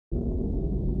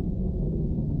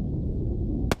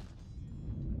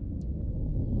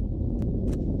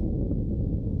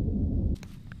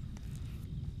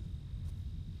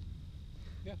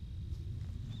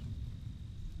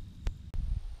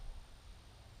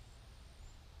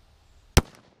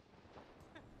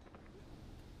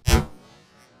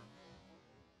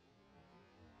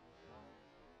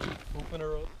in a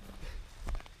row.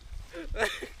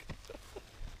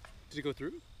 Did it go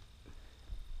through?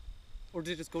 Or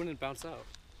did it just go in and bounce out?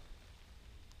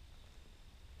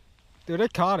 Dude,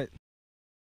 it caught it.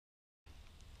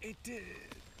 It did.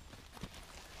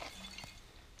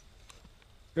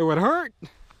 It would hurt.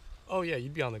 Oh yeah,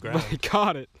 you'd be on the ground. But it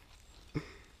caught it.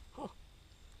 Huh.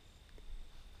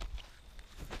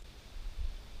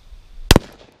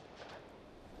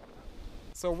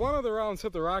 So one of the rounds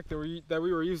hit the rock that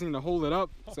we were using to hold it up,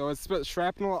 so it spit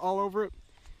shrapnel all over it.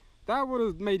 That would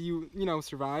have made you,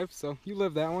 survive. So you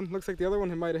lived that one. Looks like the other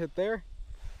one might have hit there.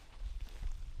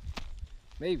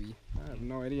 Maybe. I have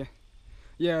no idea.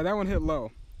 Yeah, that one hit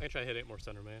low. I can try to hit 8 more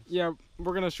center, man. Yeah,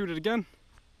 we're gonna shoot it again.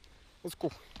 Let's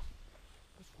go.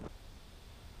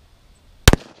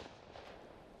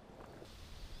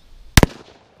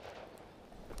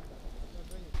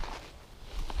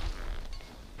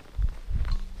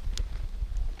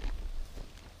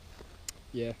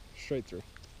 Yeah, straight through.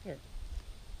 There.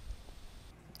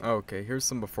 Okay, here's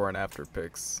some before and after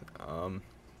pics.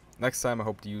 Next time I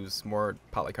hope to use more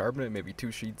polycarbonate, maybe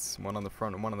 2 sheets, one on the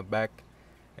front and one on the back,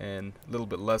 and a little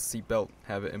bit less seatbelt,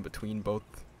 have it in between both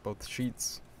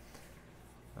sheets.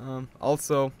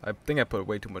 Also, I think I put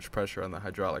way too much pressure on the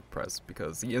hydraulic press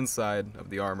because the inside of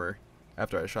the armor,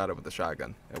 after I shot it with the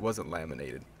shotgun, it wasn't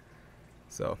laminated.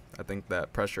 So I think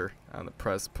that pressure on the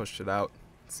press pushed it out,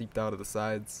 seeped out of the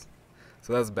sides.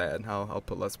 So that's bad. I'll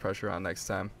put less pressure on next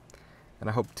time, and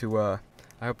I hope to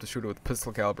shoot it with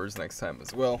pistol calibers next time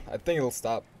as well. I think it'll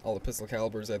stop all the pistol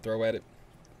calibers I throw at it.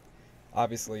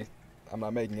 Obviously, I'm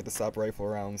not making it to stop rifle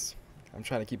rounds. I'm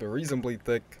trying to keep it reasonably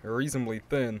thick or reasonably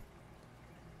thin,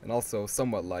 and also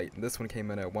somewhat light. And this one came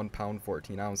in at 1 pound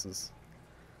 14 ounces,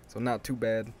 so not too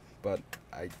bad. But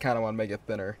I kind of want to make it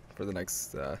thinner for the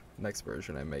next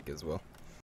version I make as well.